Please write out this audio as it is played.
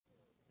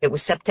It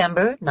was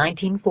September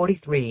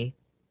 1943.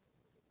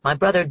 My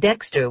brother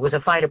Dexter was a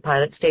fighter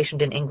pilot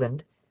stationed in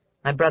England,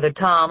 my brother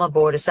Tom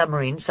aboard a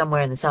submarine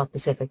somewhere in the South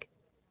Pacific,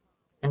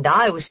 and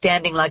I was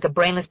standing like a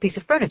brainless piece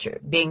of furniture,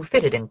 being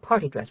fitted in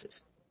party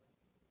dresses.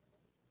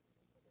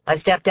 I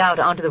stepped out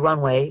onto the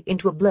runway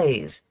into a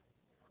blaze.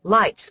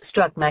 Lights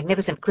struck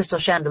magnificent crystal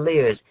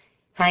chandeliers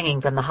hanging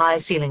from the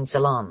high-ceilinged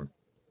salon.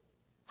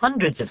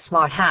 Hundreds of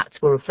smart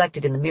hats were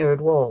reflected in the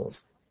mirrored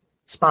walls.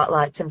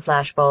 Spotlights and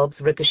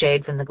flashbulbs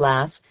ricocheted from the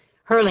glass,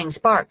 hurling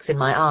sparks in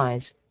my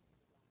eyes.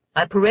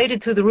 I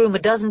paraded through the room a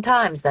dozen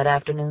times that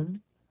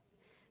afternoon.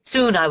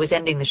 Soon I was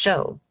ending the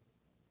show.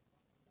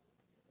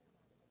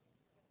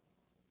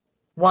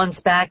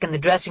 Once back in the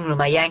dressing room,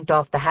 I yanked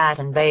off the hat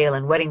and veil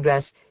and wedding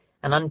dress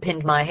and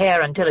unpinned my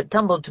hair until it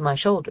tumbled to my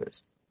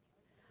shoulders.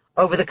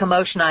 Over the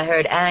commotion, I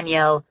heard Anne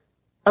yell,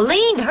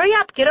 "Aline, hurry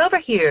up, get over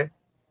here."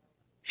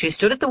 She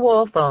stood at the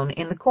wall phone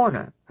in the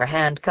corner, her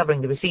hand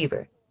covering the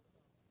receiver.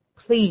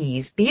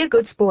 "Please, be a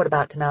good sport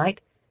about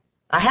tonight.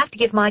 I have to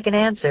give Mike an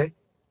answer.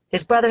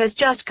 His brother has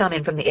just come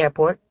in from the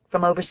airport,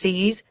 from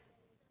overseas.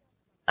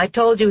 I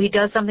told you he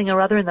does something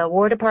or other in the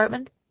War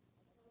Department?"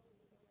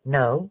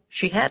 No,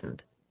 she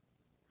hadn't.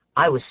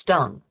 I was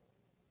stung.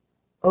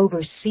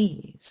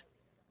 Overseas.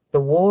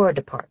 The War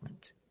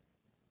Department.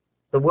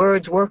 The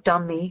words worked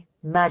on me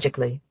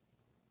magically.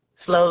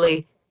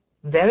 Slowly,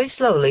 very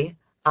slowly,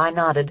 I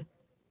nodded.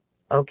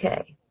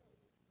 Okay.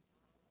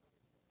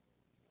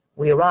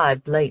 We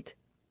arrived late.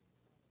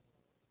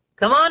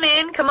 Come on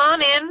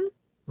in,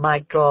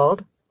 Mike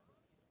drawled.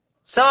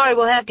 "Sorry,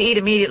 we'll have to eat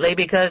immediately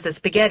because the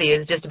spaghetti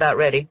is just about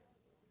ready."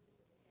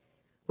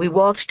 We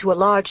walked to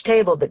a large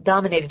table that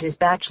dominated his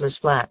bachelor's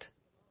flat.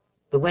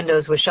 The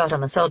windows were shut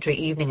on the sultry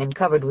evening and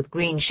covered with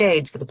green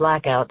shades for the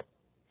blackout.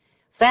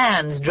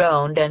 Fans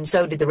droned, and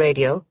so did the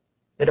radio.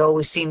 It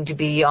always seemed to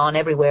be on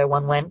everywhere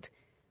one went,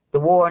 the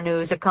war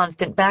news a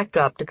constant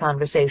backdrop to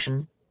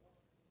conversation.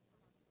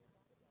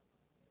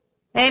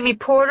 "Amy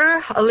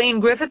Porter, Aline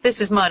Griffith,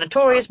 this is my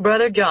notorious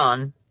brother,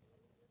 John."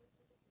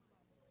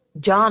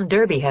 John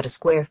Derby had a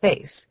square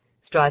face,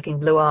 striking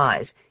blue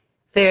eyes,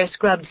 fair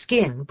scrubbed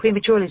skin,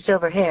 prematurely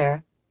silver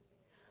hair.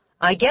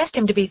 I guessed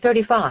him to be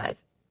 35.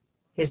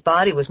 His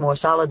body was more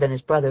solid than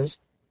his brother's.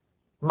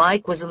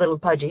 Mike was a little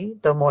pudgy,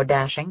 though more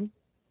dashing.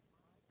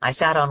 I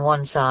sat on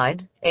one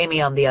side,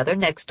 Amy on the other,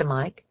 next to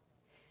Mike.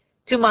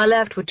 To my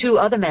left were two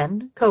other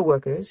men,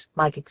 co-workers,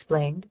 Mike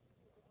explained.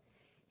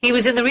 He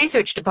was in the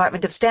research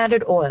department of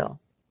Standard Oil.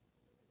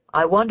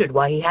 I wondered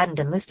why he hadn't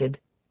enlisted.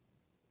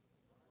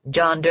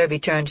 John Derby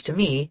turned to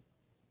me.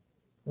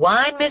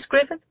 "Wine, Miss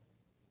Griffith?"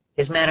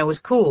 His manner was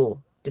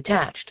cool,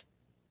 detached.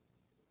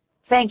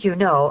 "Thank you,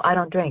 no, I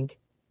don't drink."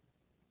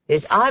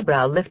 His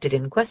eyebrow lifted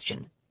in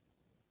question.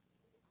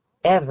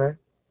 "Ever?"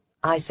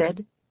 I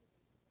said.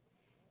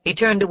 He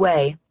turned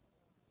away.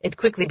 It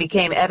quickly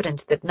became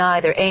evident that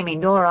neither Amy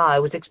nor I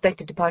was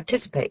expected to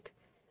participate,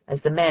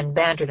 as the men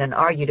bantered and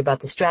argued about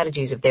the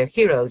strategies of their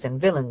heroes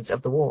and villains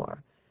of the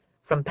war,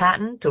 from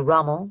Patton to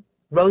Rommel,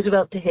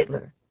 Roosevelt to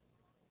Hitler.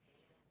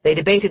 They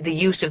debated the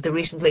use of the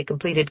recently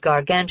completed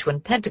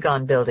gargantuan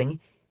Pentagon building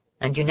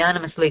and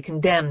unanimously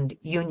condemned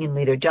Union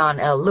leader John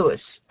L.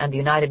 Lewis and the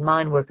United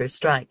Mine Workers'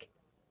 strike.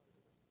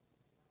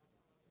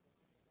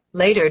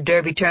 Later,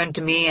 Derby turned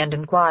to me and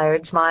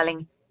inquired,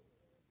 smiling,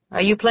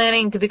 "Are you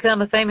planning to become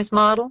a famous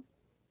model?"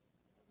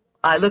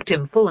 I looked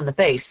him full in the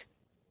face.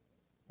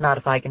 "Not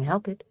if I can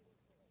help it."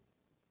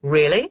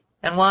 "Really?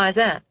 And why is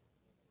that?"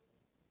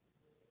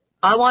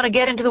 "I want to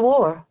get into the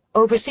war,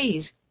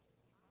 overseas."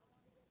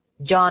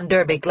 John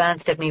Derby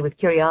glanced at me with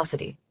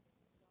curiosity.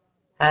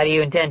 "How do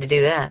you intend to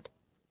do that?"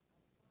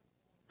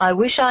 "I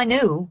wish I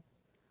knew.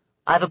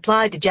 I've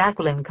applied to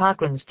Jacqueline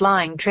Cochran's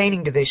Flying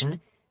Training Division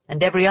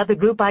and every other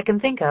group I can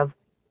think of.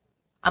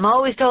 I'm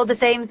always told the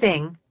same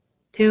thing.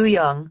 Too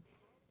young.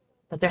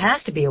 But there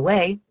has to be a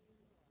way."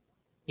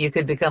 "You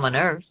could become a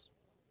nurse."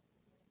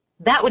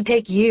 "That would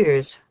take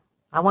years.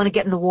 I want to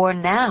get in the war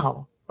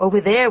now, over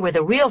there where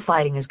the real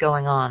fighting is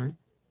going on."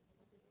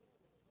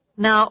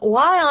 "Now,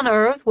 why on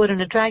earth would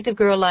an attractive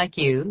girl like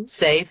you,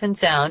 safe and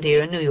sound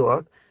here in New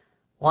York,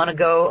 want to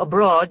go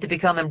abroad to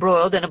become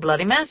embroiled in a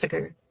bloody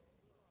massacre?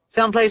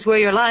 Someplace where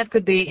your life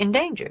could be in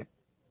danger."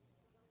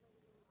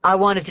 I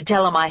wanted to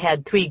tell him I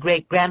had 3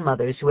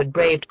 great-grandmothers who had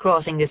braved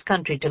crossing this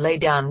country to lay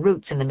down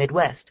roots in the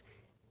Midwest,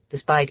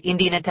 despite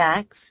Indian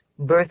attacks,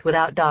 birth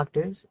without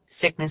doctors,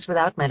 sickness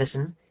without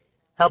medicine,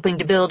 helping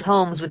to build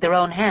homes with their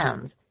own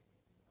hands.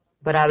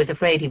 But I was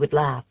afraid he would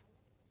laugh.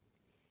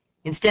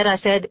 Instead, I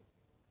said,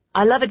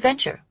 "I love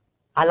adventure.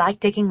 I like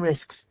taking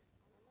risks.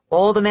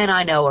 All the men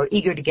I know are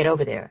eager to get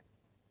over there.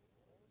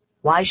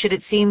 Why should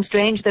it seem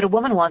strange that a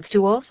woman wants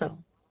to also?"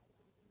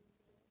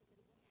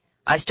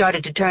 I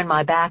started to turn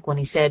my back when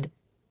he said,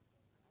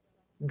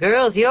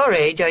 "Girls your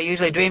age are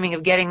usually dreaming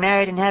of getting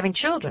married and having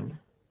children.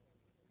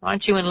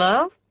 Aren't you in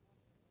love?"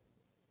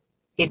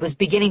 It was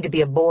beginning to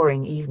be a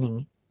boring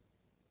evening.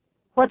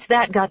 "What's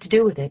that got to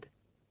do with it?"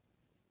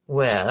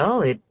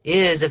 "Well, it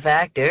is a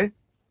factor."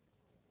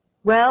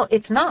 "Well,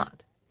 it's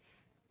not.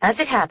 As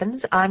it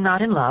happens, I'm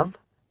not in love.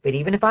 But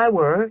even if I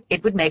were,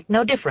 it would make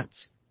no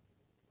difference.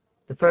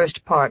 The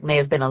first part may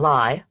have been a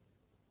lie.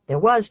 There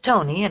was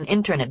Tony, an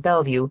intern at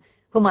Bellevue,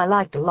 whom I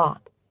liked a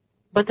lot.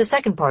 But the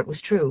second part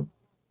was true.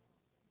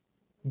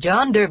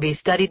 John Derby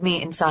studied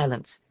me in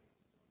silence.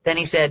 Then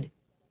he said,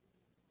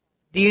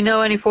 "Do you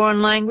know any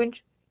foreign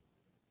language?"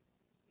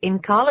 "In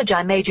college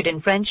I majored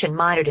in French and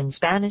minored in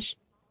Spanish."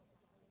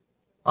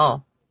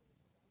 "Oh."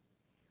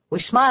 We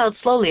smiled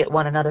slowly at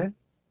one another.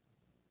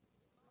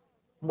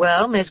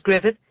 "Well, Miss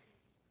Griffith,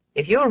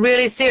 if you're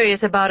really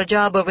serious about a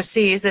job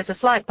overseas, there's a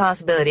slight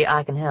possibility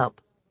I can help."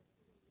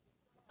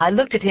 I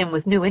looked at him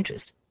with new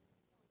interest.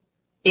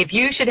 "If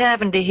you should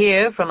happen to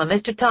hear from a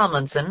Mr.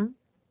 Tomlinson,"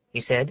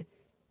 he said,